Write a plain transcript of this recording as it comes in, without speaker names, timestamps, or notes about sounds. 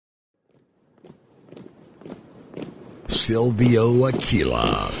Silvio Aquila.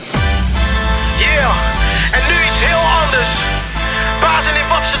 Yeah, en nu iets heel anders. Bazen in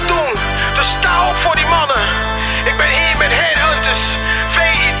wat ze doen, dus sta op voor die mannen. Ik ben hier met Headhunterz,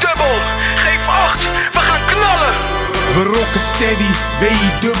 VI-dubbel. Geef 8, we gaan knallen. We rocken steady,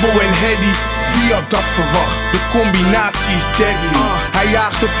 WI-dubbel en heady. Wie had dat verwacht? De combinatie is deadly. Hij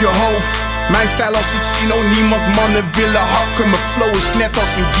jaagt op je hoofd. Mijn stijl als het zien, oh niemand mannen willen hakken. Mijn flow is net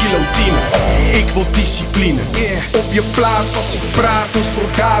als een guillotine. Ik wil discipline. Op je plaats als ik praat. Een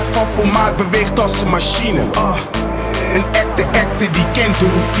soldaat van formaat beweegt als een machine. Een acte die kent de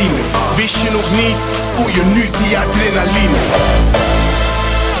routine. Wist je nog niet, voel je nu die adrenaline.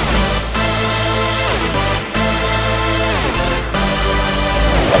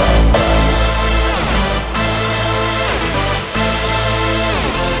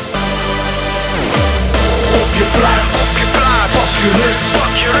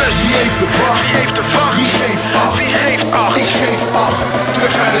 Pak je rust, wie heeft de wacht? Wie geeft 8? Ik geef 8.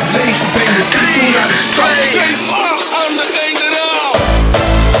 Terug aan het leger, breng de titel naar de stad. Geef 8 aan de generaal.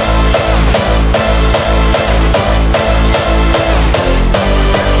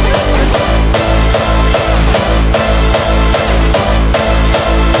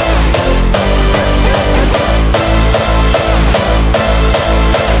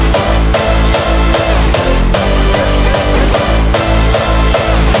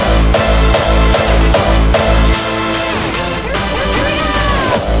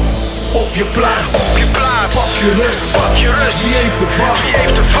 Op je plaats, pak je rust, wie heeft de wacht?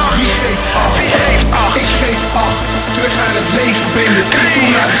 Wie geeft 8? Ik geef 8, terug aan het leger, breng de titel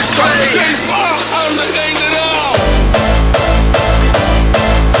naar de stad. Geef 8 aan de generaal.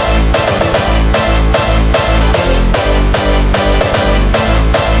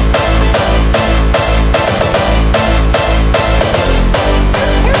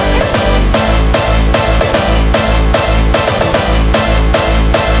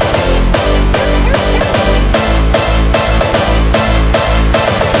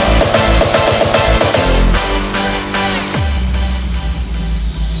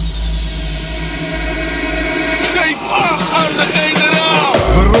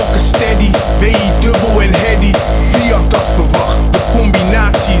 WI-dubbel en heady, wie had dat verwacht? De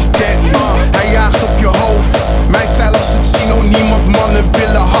combinatie is deadly. Hij jaagt op je hoofd. Mijn stijl als het zien, oh niemand mannen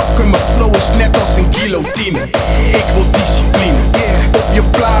willen hakken. Mijn flow is net als een guillotine. Ik wil discipline. Op je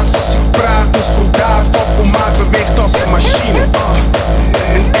plaats als ik praat. Een soldaat van formaat beweegt als een machine.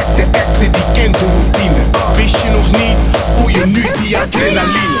 Een acte die kent de routine. Wist je nog niet, voel je nu die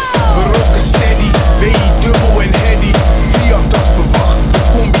adrenaline. We rocken steady, WI-dubbel en heady. Wie had dat verwacht? De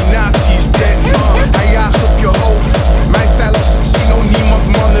combinatie is deadly. Hij jaagt op je hoofd. Mijn stijl als het zien, oh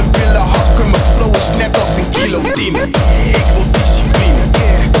niemand mannen willen hakken. Mijn flow is net als een guillotine. Ik wil discipline.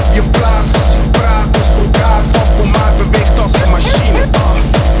 Op je plaats als ik praat. Een soldaat van formaat beweegt als een machine.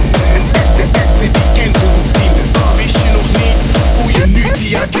 Een acte die kent de routine. Wist je nog niet, voel je nu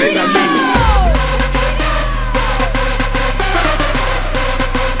die adrenaline.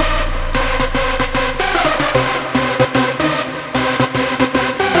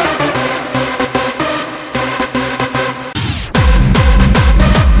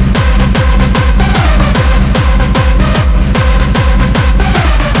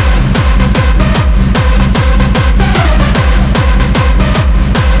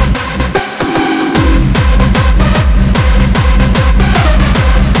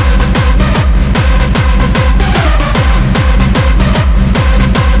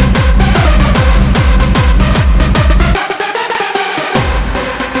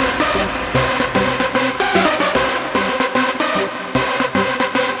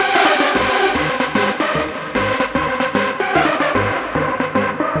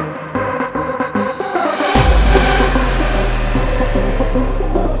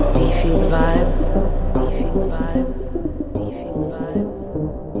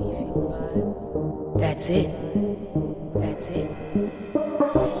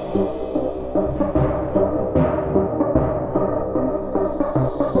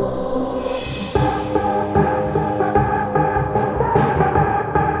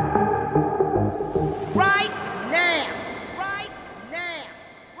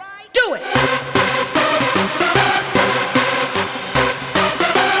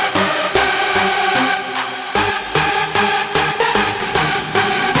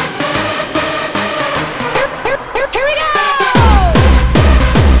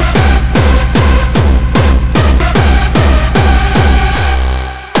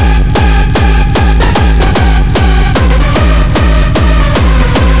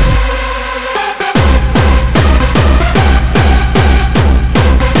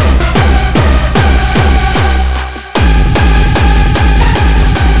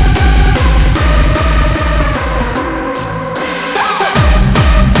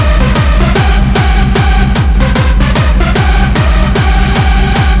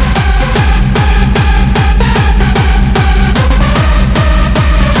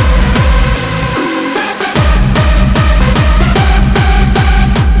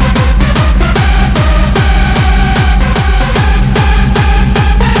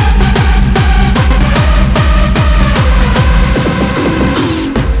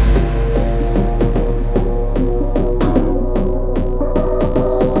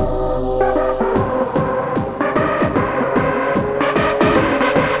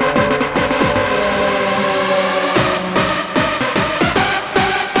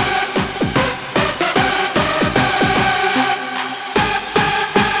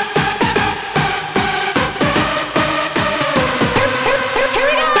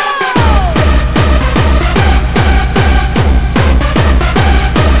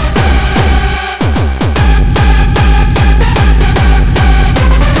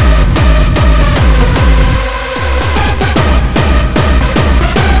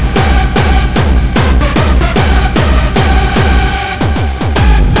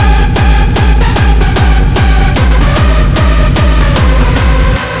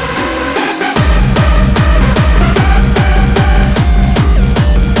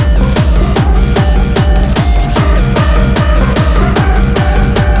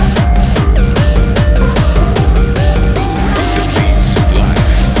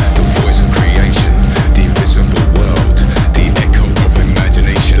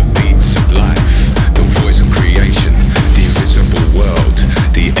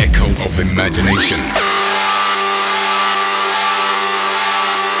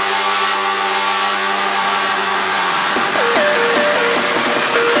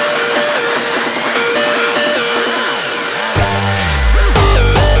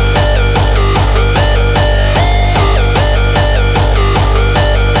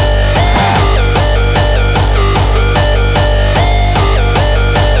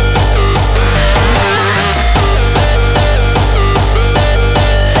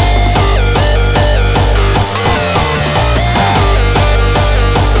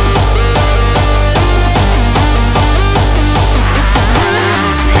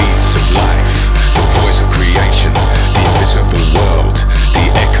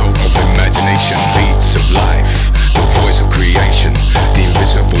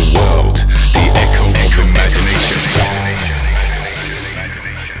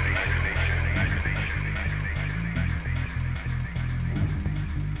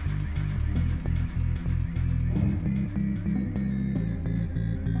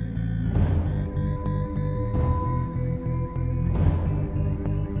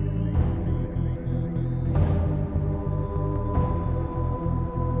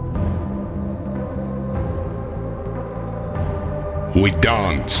 We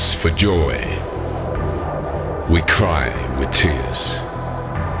dance for joy. We cry with tears.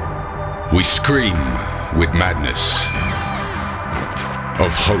 We scream with madness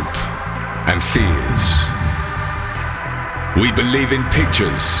of hope and fears. We believe in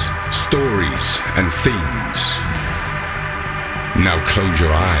pictures, stories and themes. Now close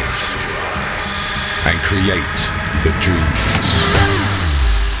your eyes and create the dreams.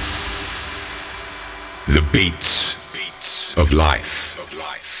 The beats of life.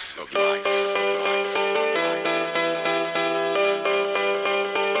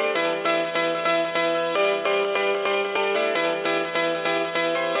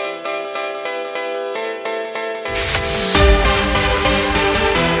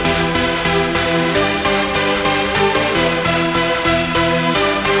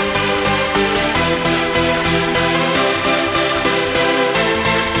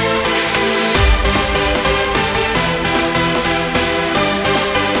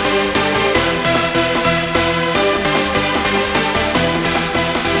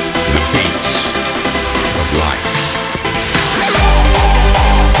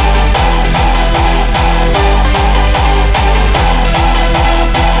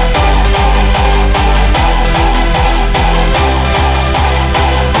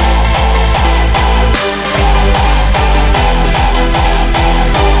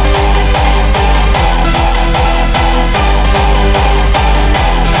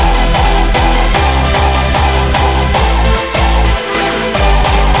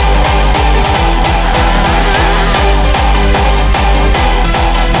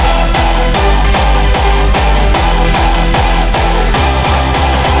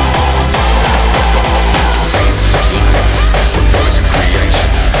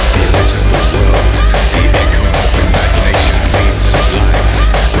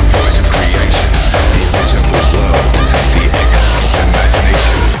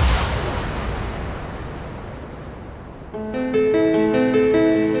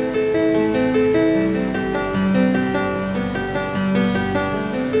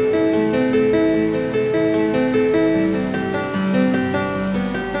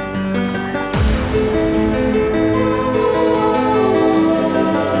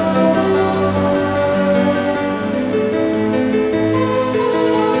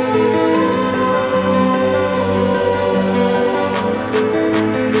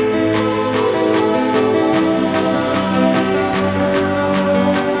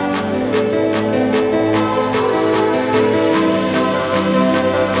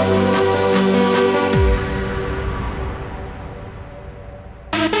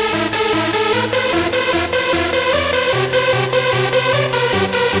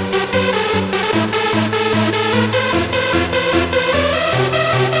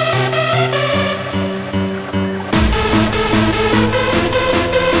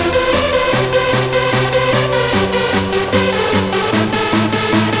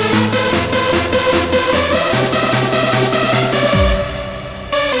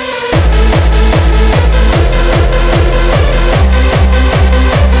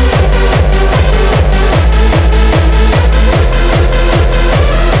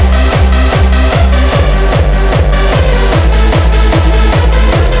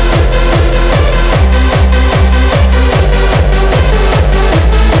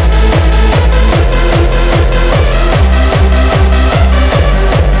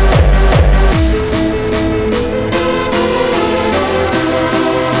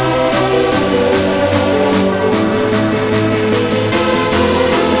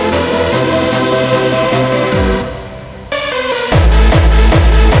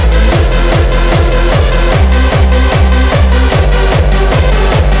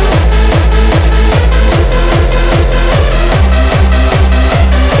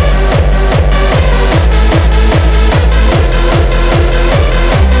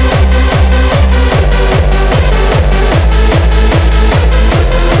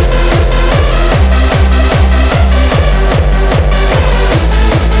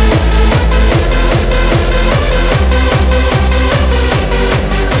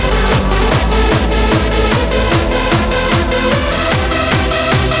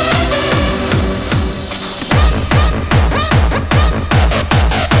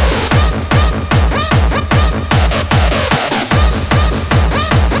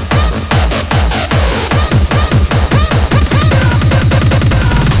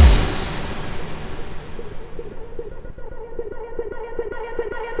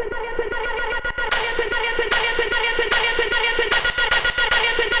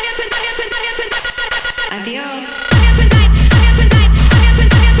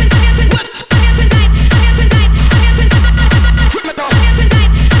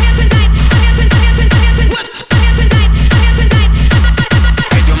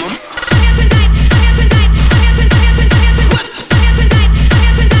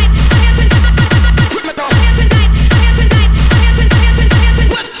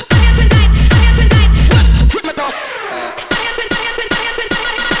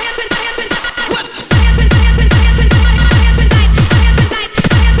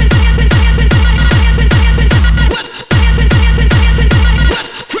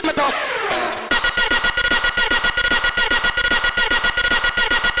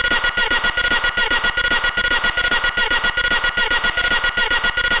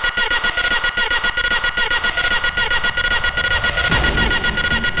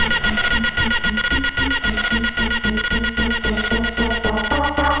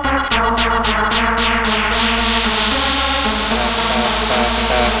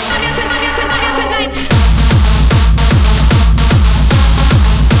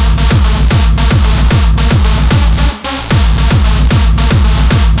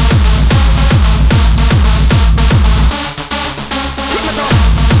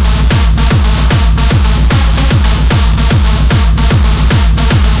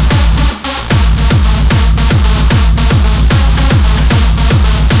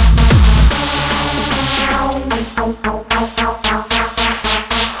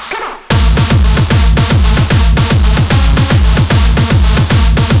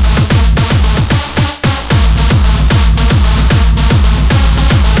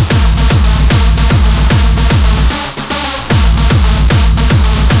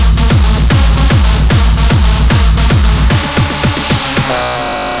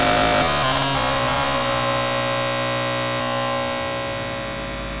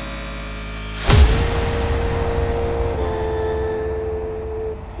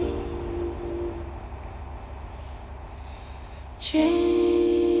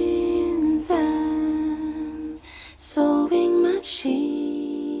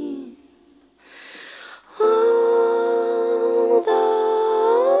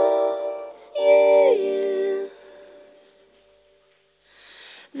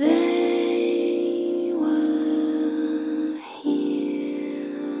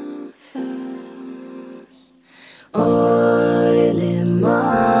 Oily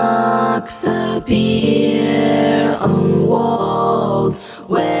marks appear on walls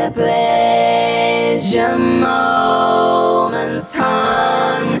where pleasure moments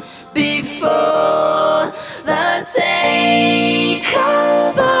hung before the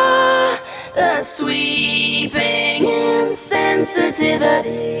takeover, the sweeping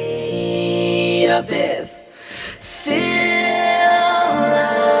insensitivity of this still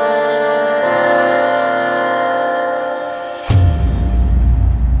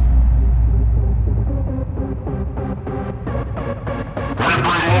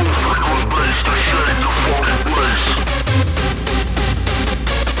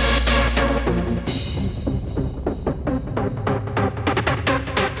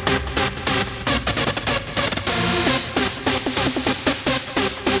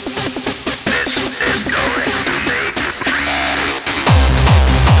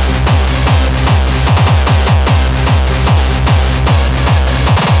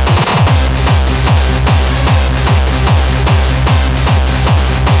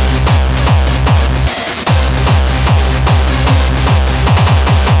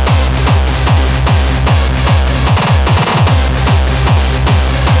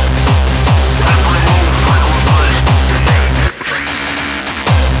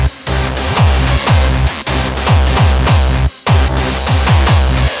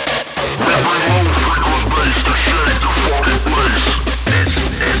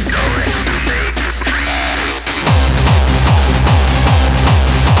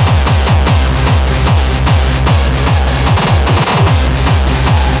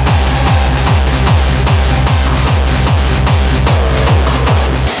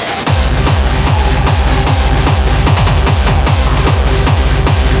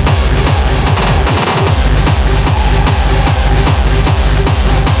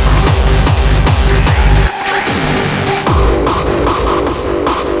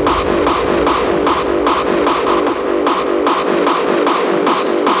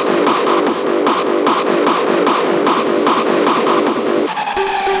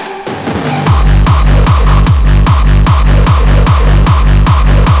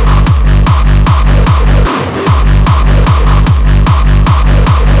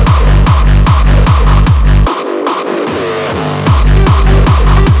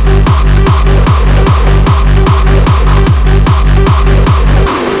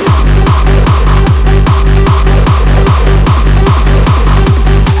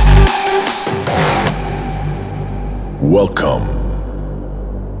Welcome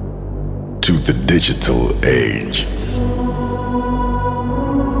to the digital age.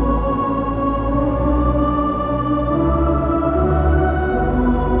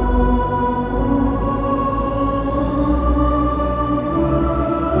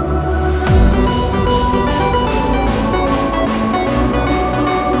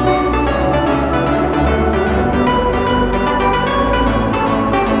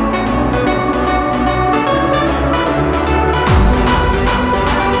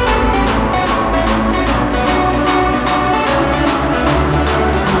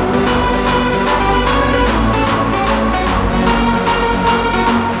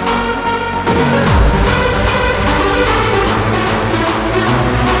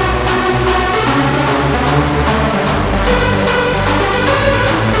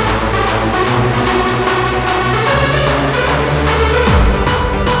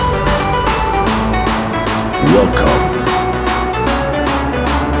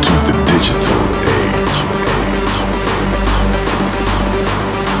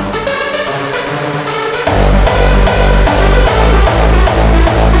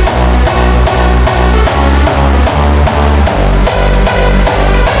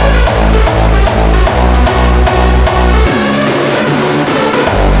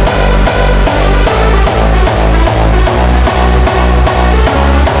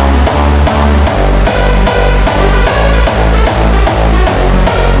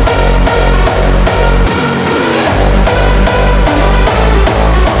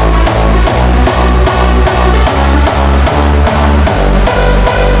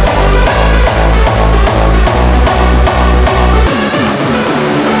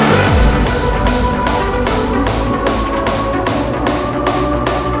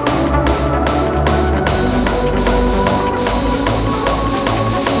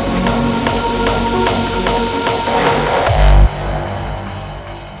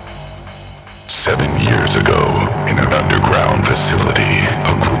 facility,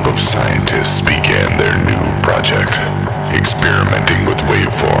 a group of scientists began their new project, experimenting with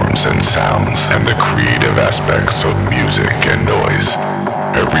waveforms and sounds and the creative aspects of music and noise.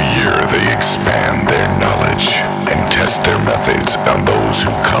 Every year they expand their knowledge test their methods on those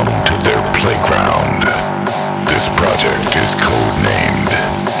who come to their playground. This project is codenamed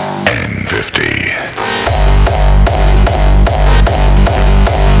N50.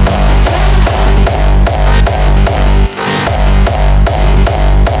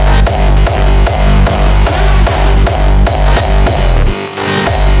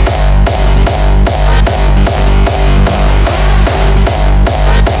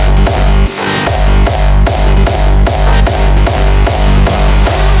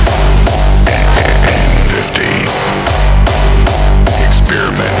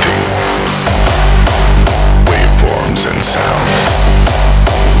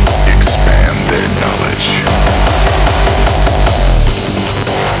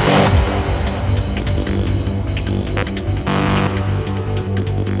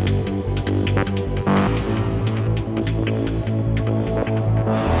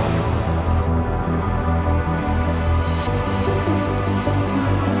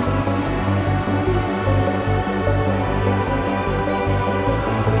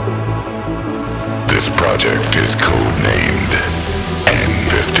 This project is codenamed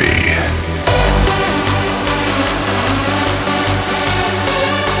N50.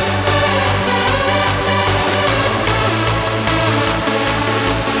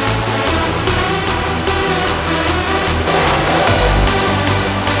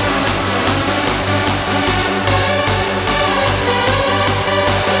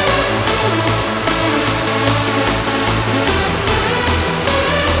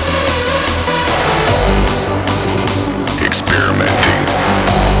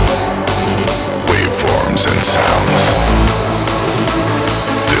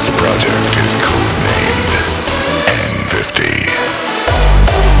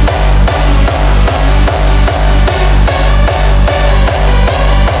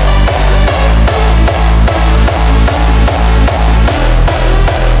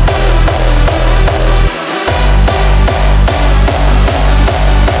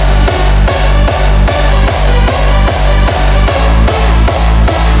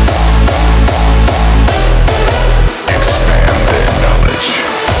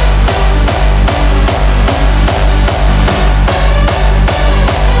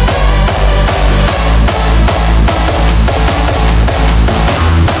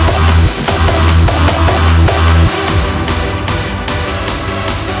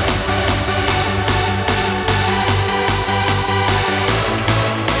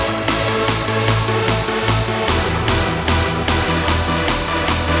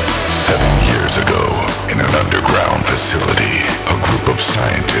 Facility, a group of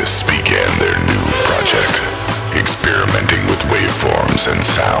scientists began their new project, experimenting with waveforms and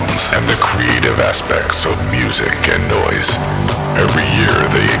sounds and the creative aspects of music and noise. Every year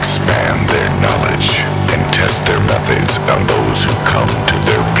they expand their knowledge and test their methods on those who come to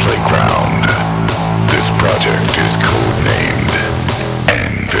their playground. This project is codenamed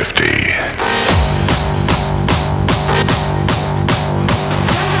N50.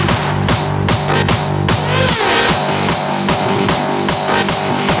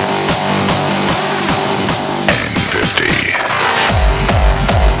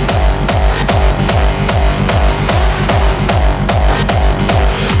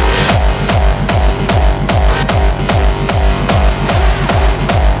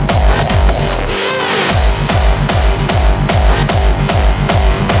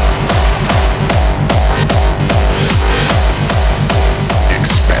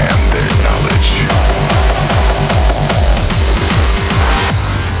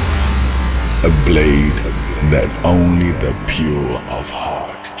 A blade that only the pure of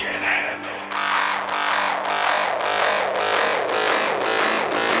heart can handle.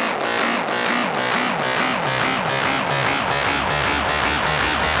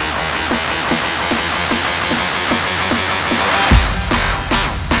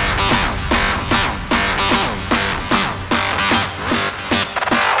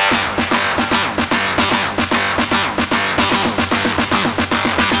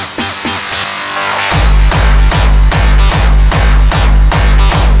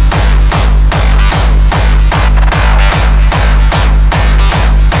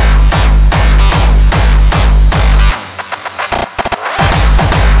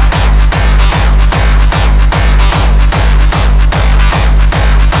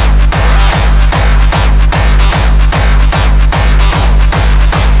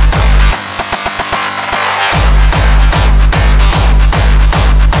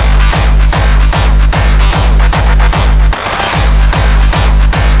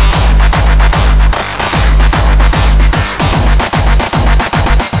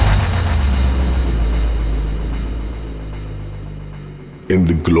 In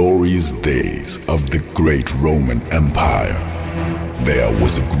the glorious days of the great Roman Empire, there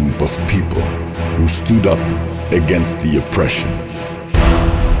was a group of people who stood up against the oppression.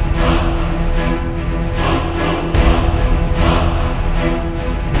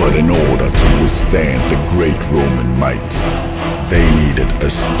 But in order to withstand the great Roman might, they needed a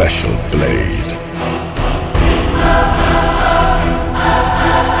special blade.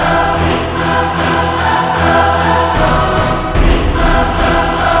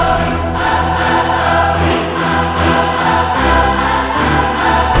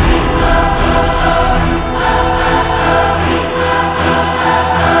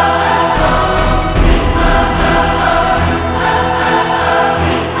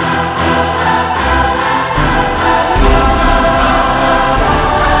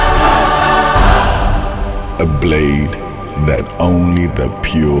 A blade that only the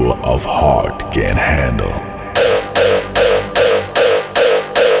pure of heart can handle.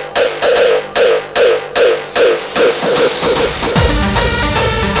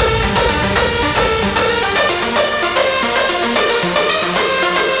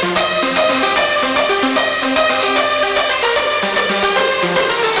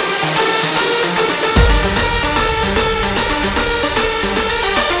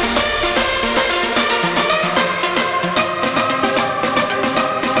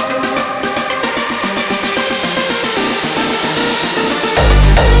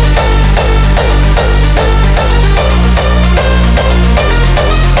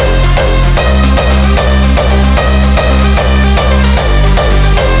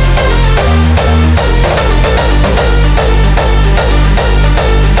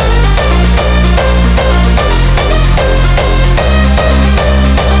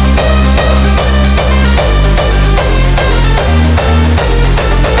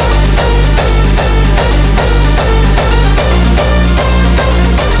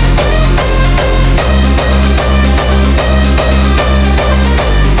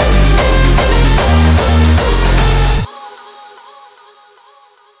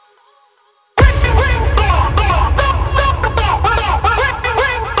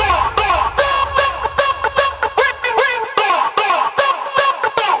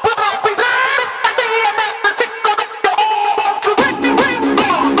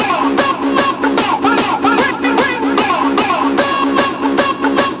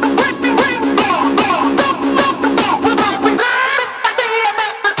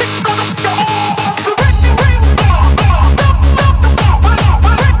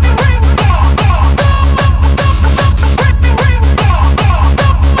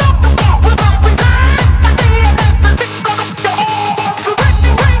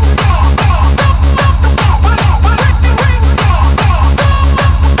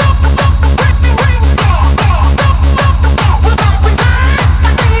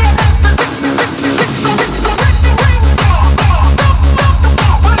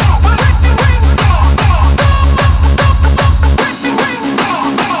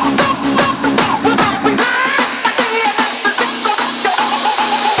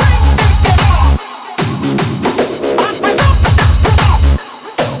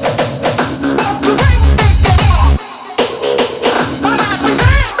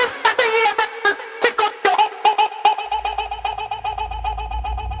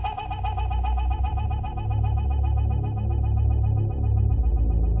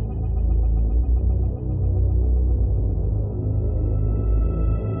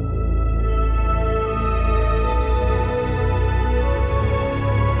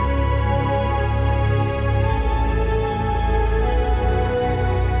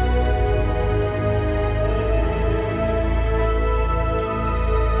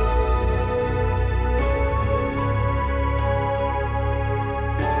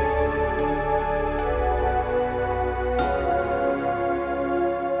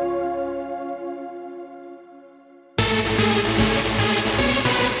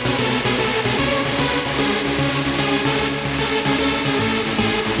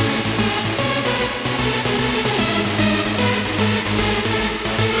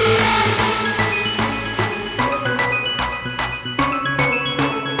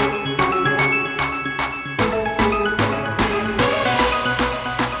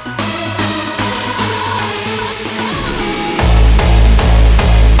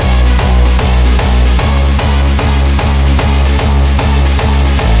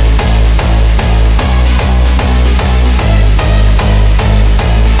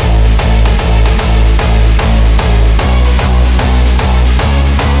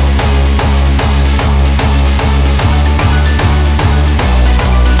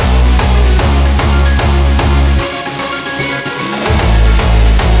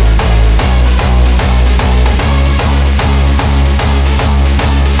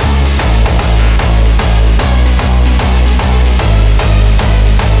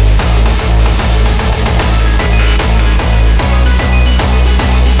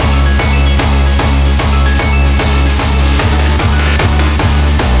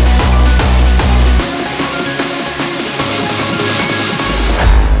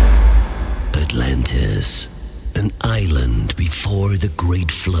 island before the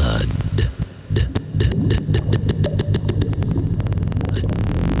great flood.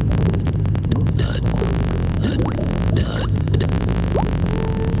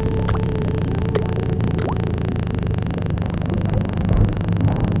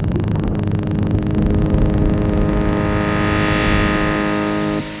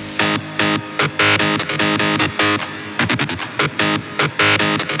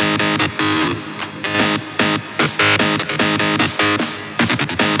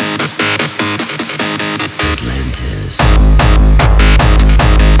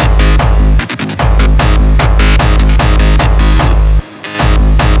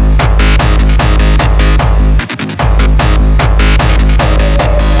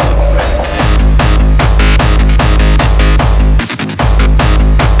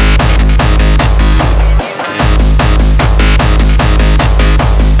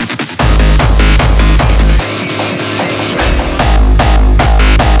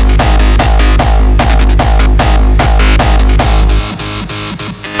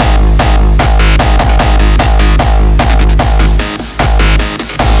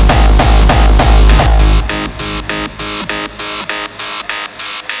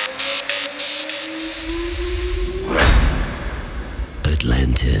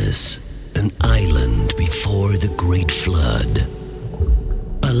 Atlantis, an island before the great flood.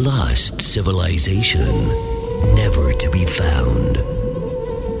 A lost civilization, never to be found.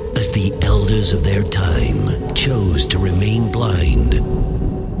 As the elders of their time chose to remain blind,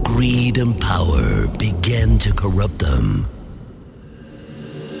 greed and power began to corrupt them.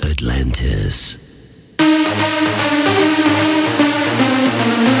 Atlantis.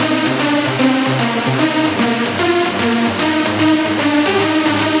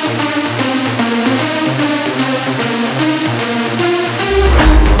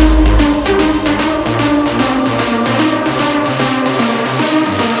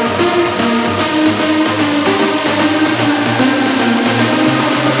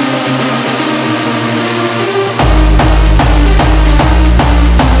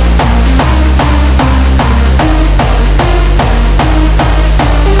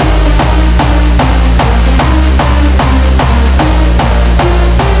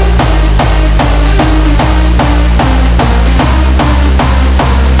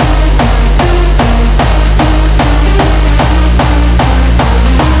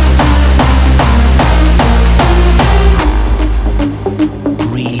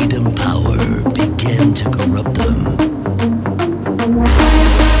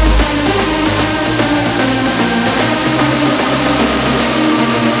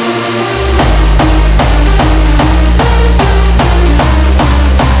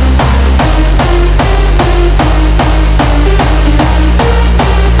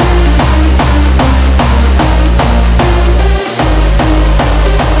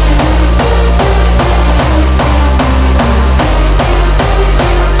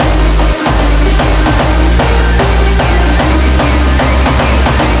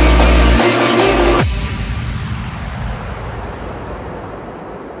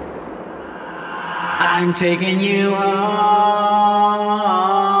 I'm taking you home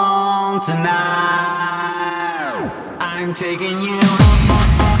tonight. I'm taking you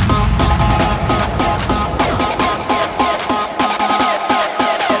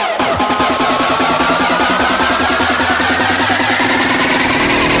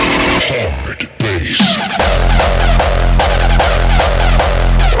Hard bass.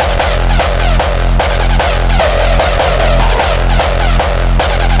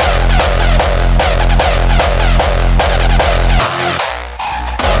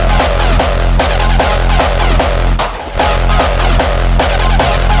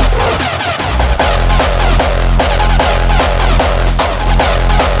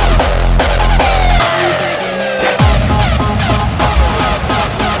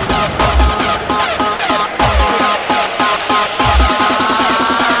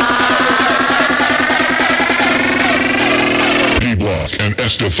 And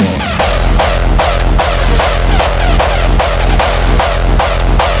Estefan.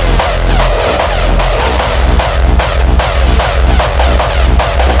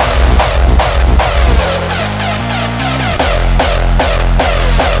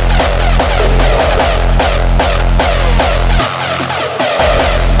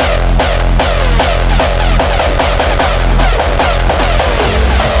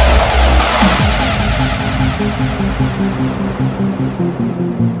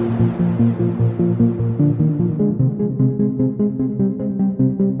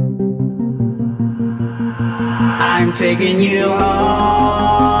 I'm taking you home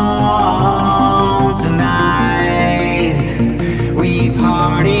tonight.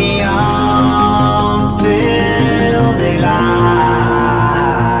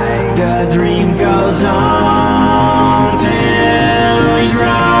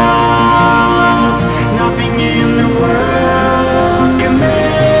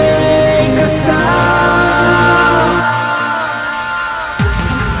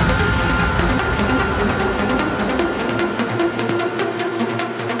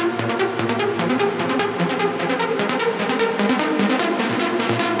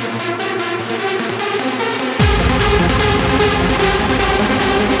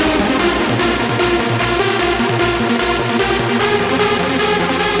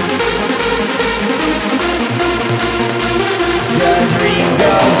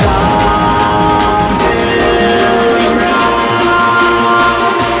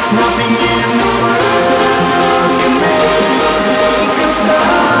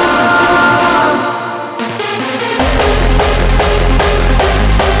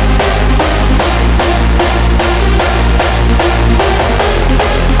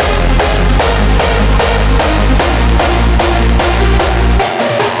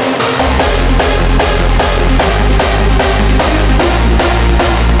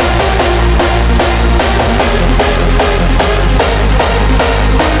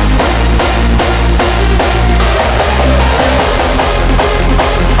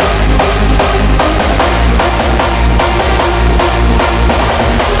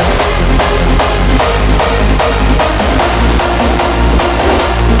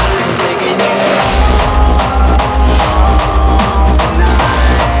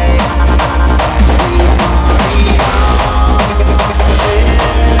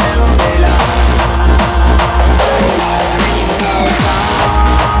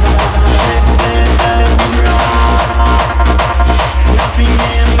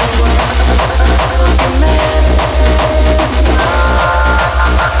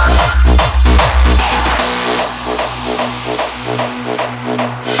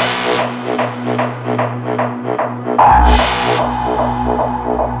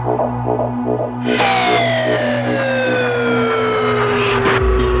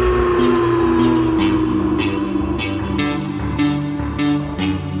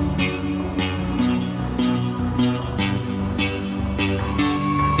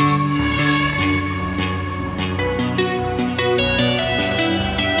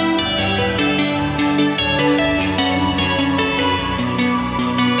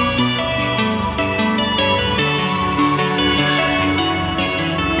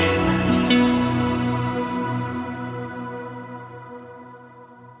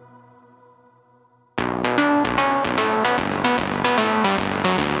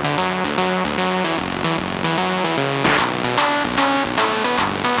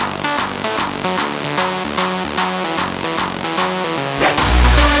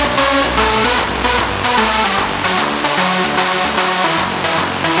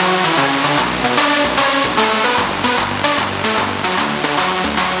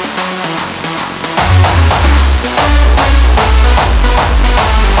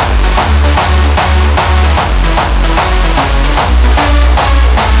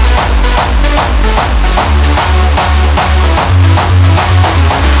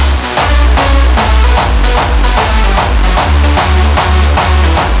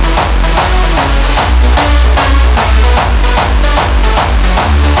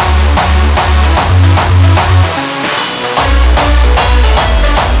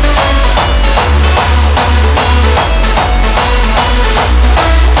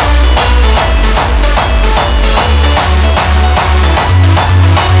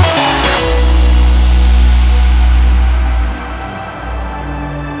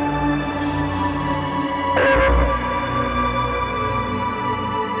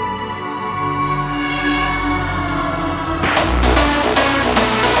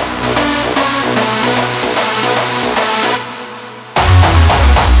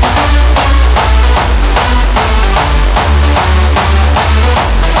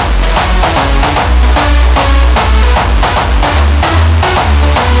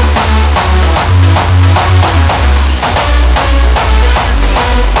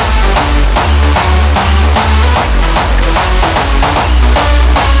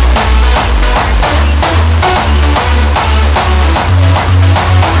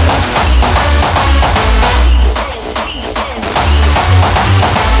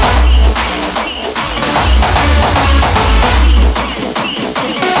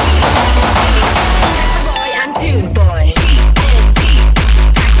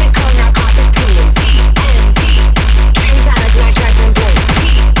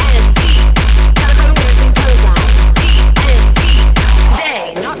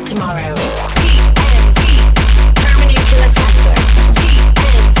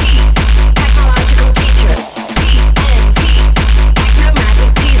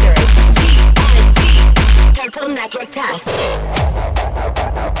 best.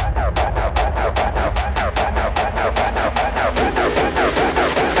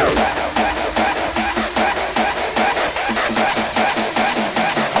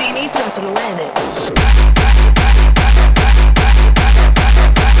 Tritolo N.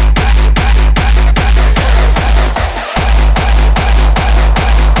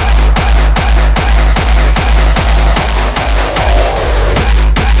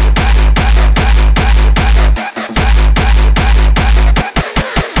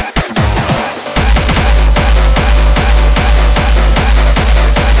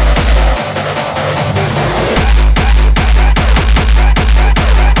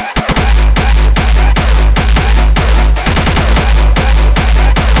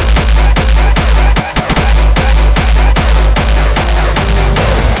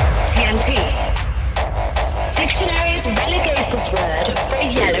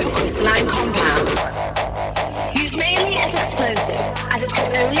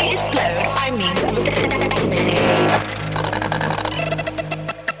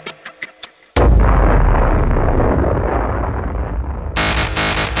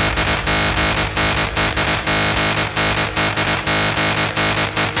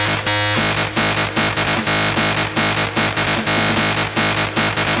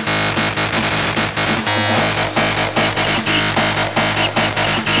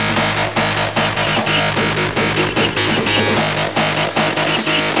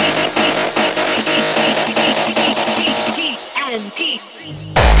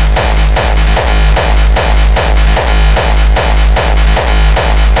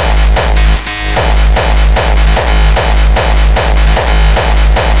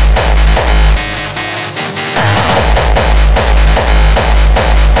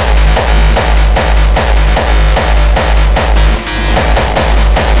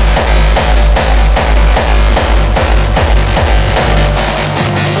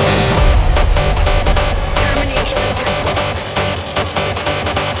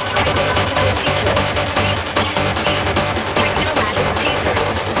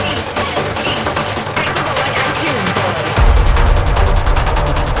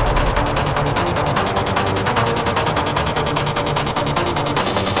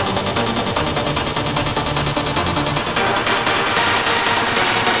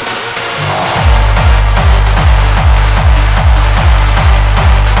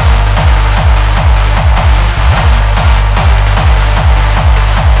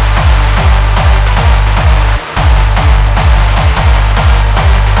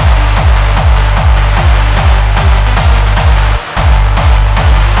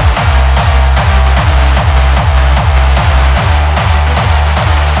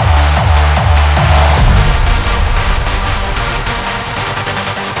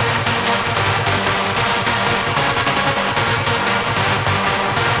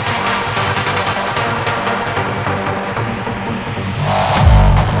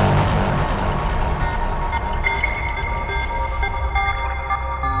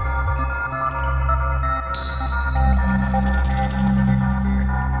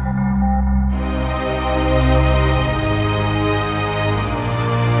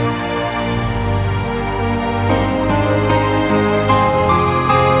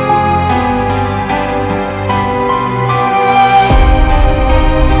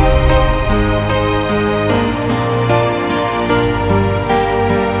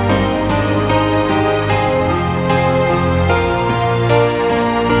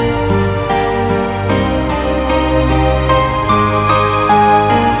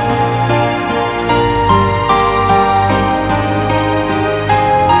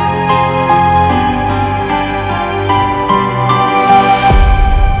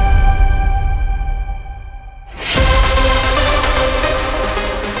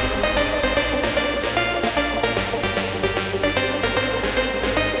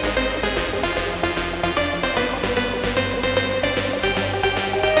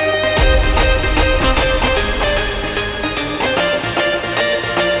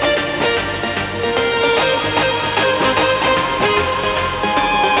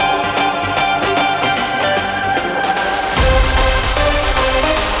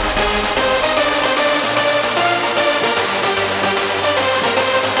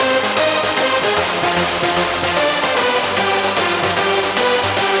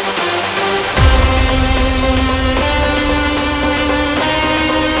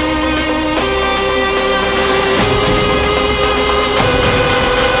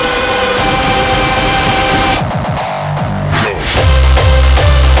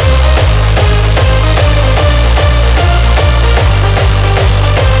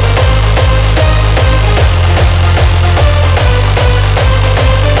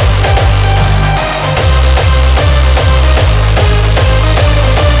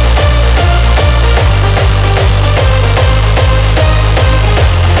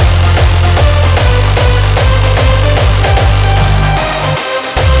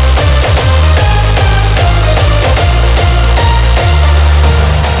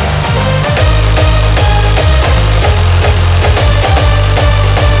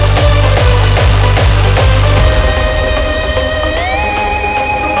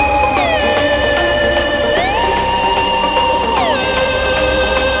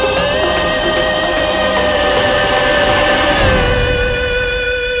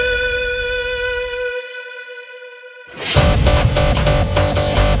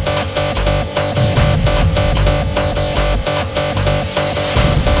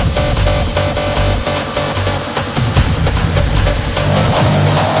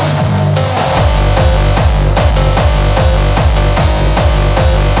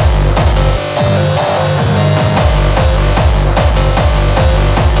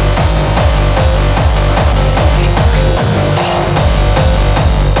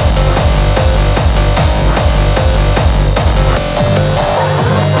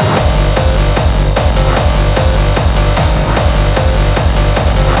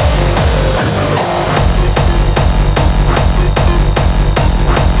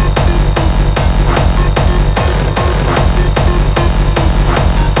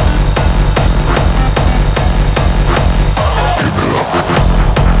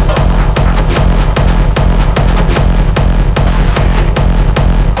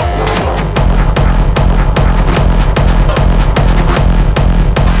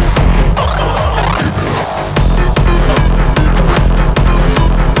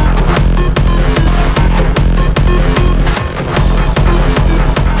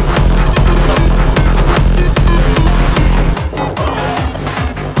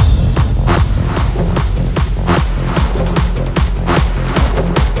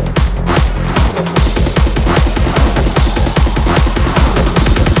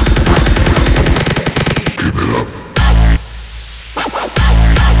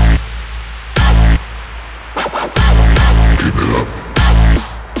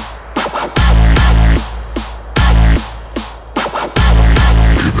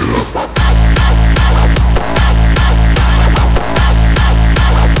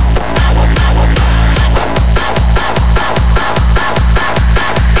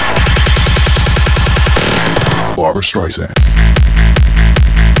 Barbra Streisand.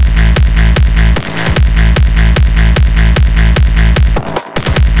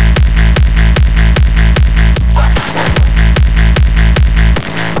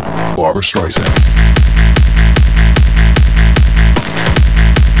 Barbra Streisand.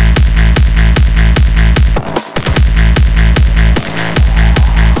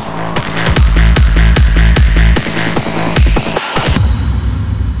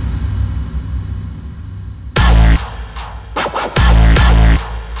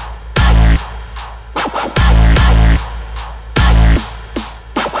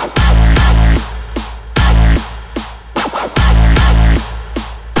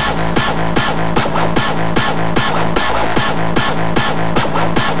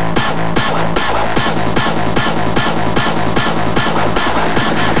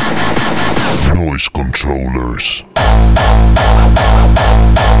 Noisecontrollers.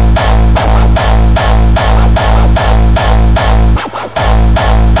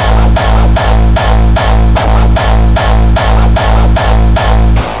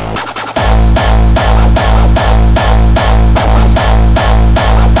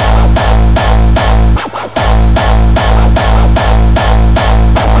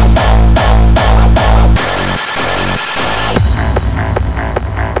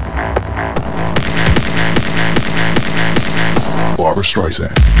 Barbra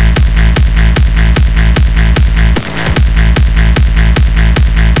Streisand.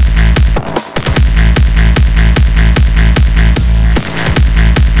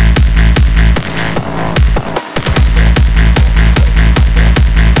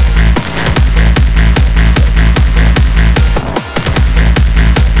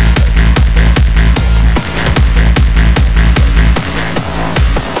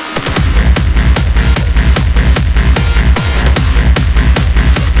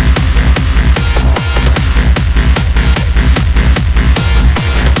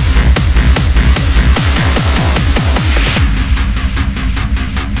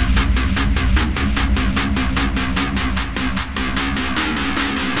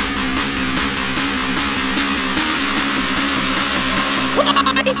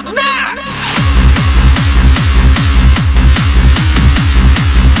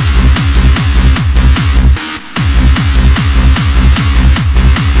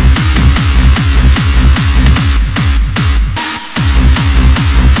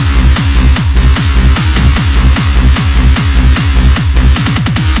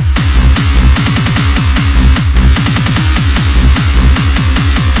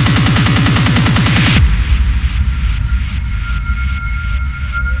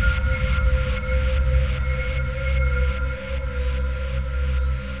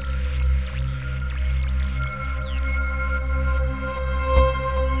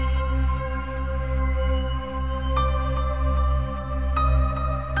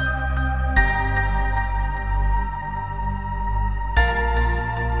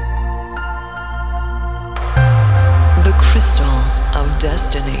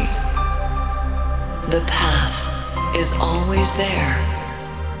 Destiny. The path is always there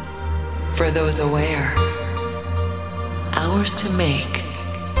for those aware. Ours to make,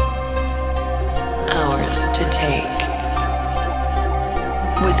 ours to take.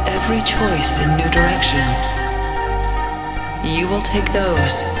 With every choice in new direction, you will take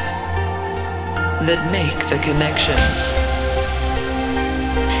those that make the connection.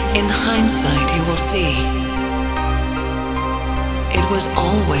 In hindsight, you will see it was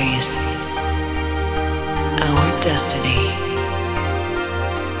always our destiny.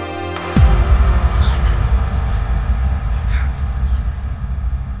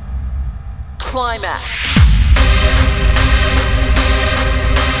 Climax.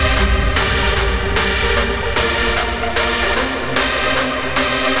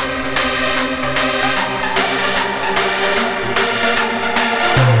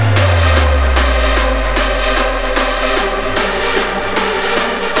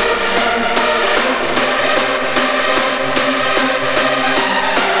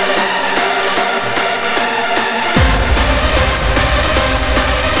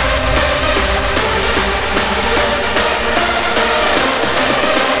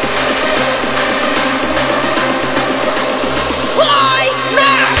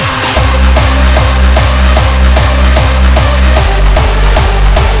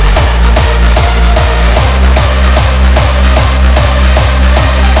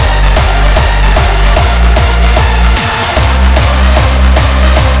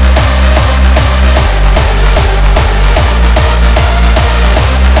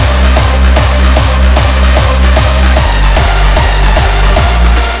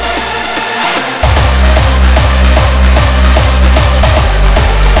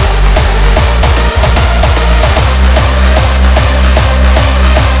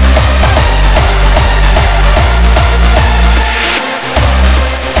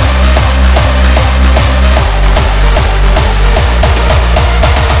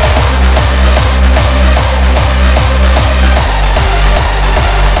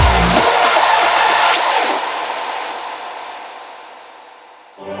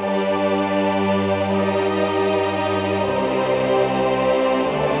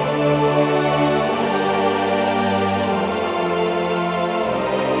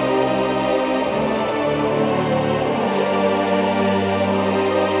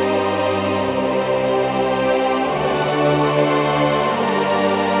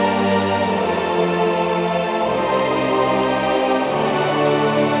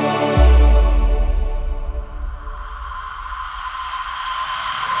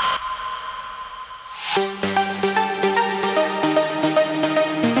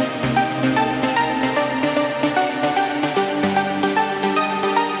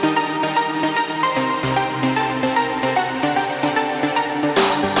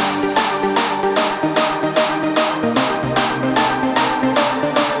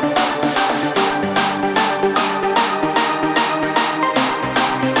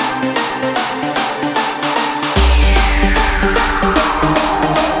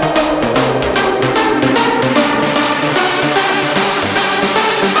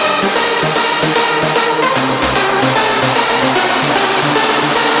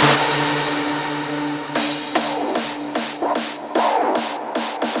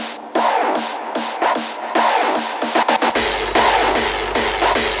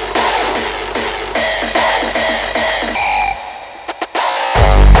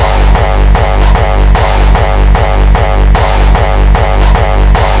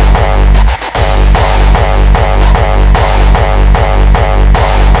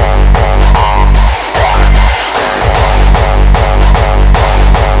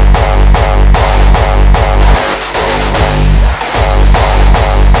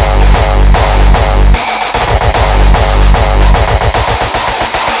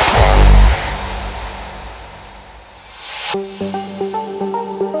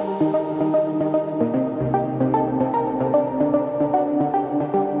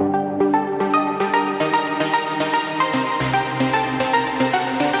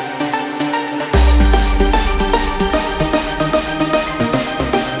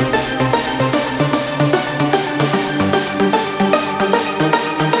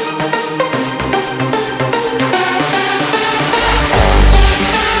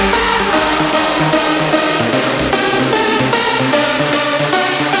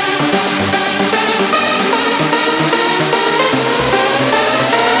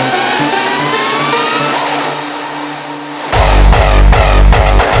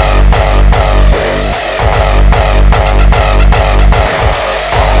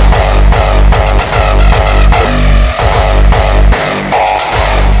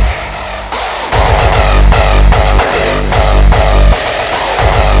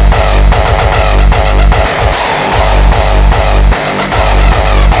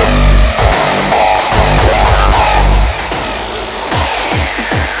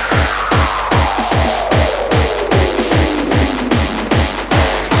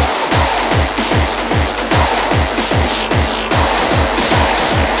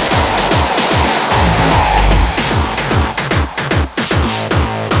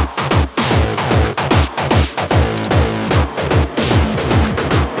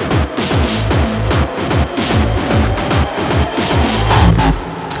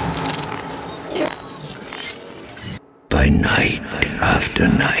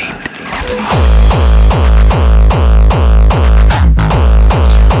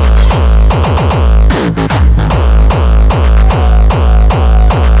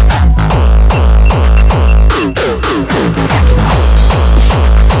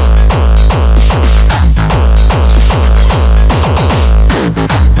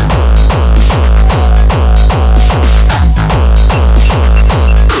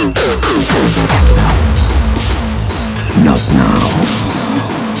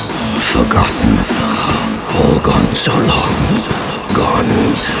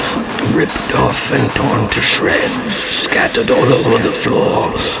 ripped off and torn to shreds, scattered all over the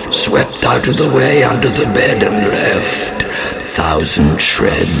floor, swept out of the way under the bed and left 1,000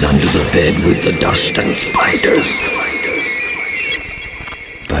 shreds under the bed with the dust and spiders.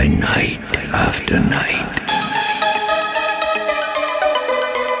 By night after night.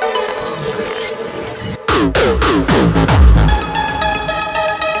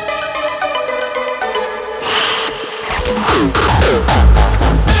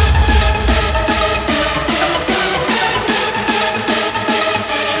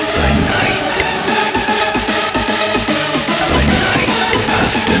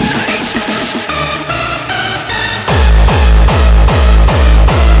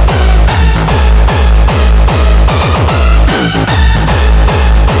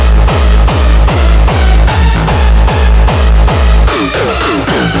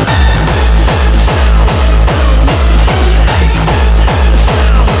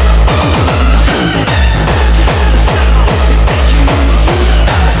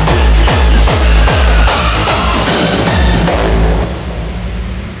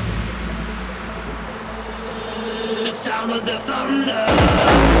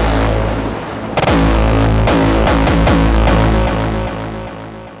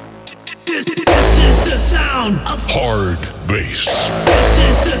 Hard bass. This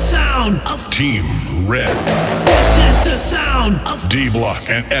is the sound of Team Red. This is the sound of D-Block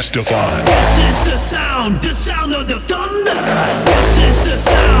and Estefan. This is the sound of the thunder. This is the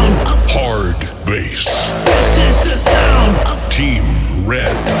sound of hard bass. This is the sound of Team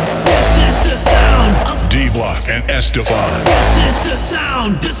Red. This is the sound of D-Block and Estefan. This is the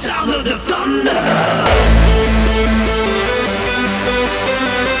sound of the thunder.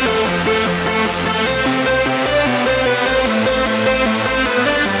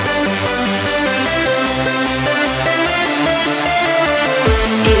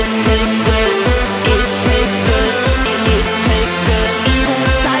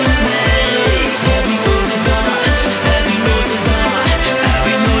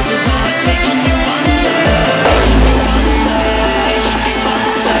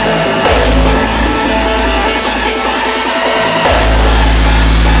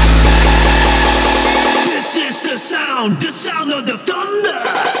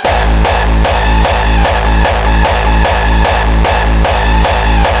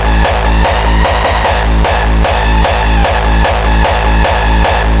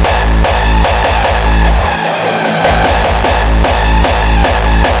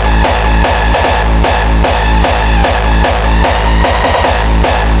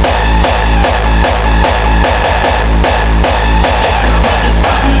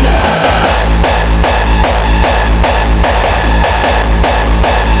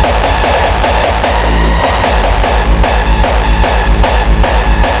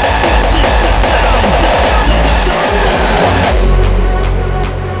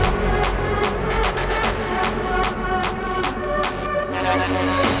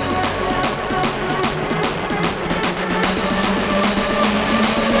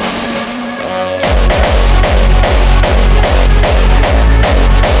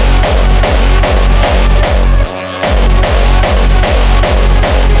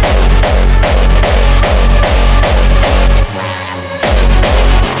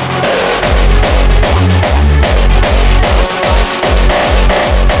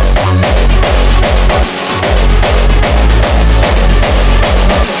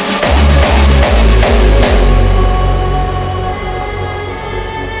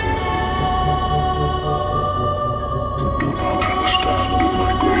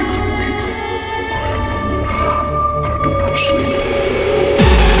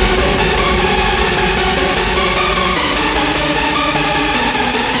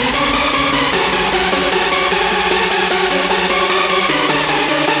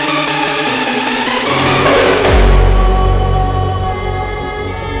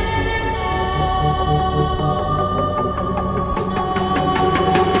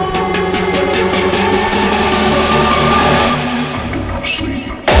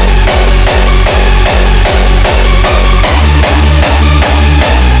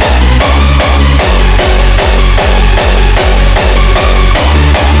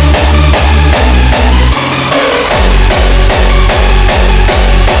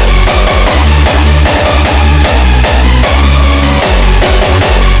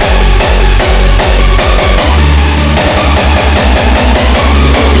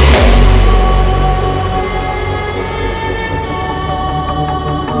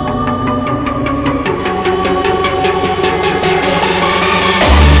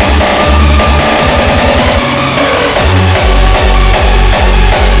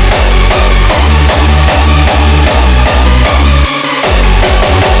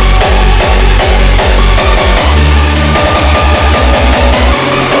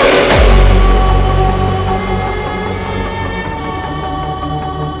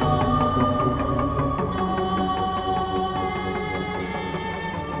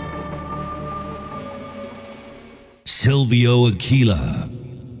 Silvio Aquila.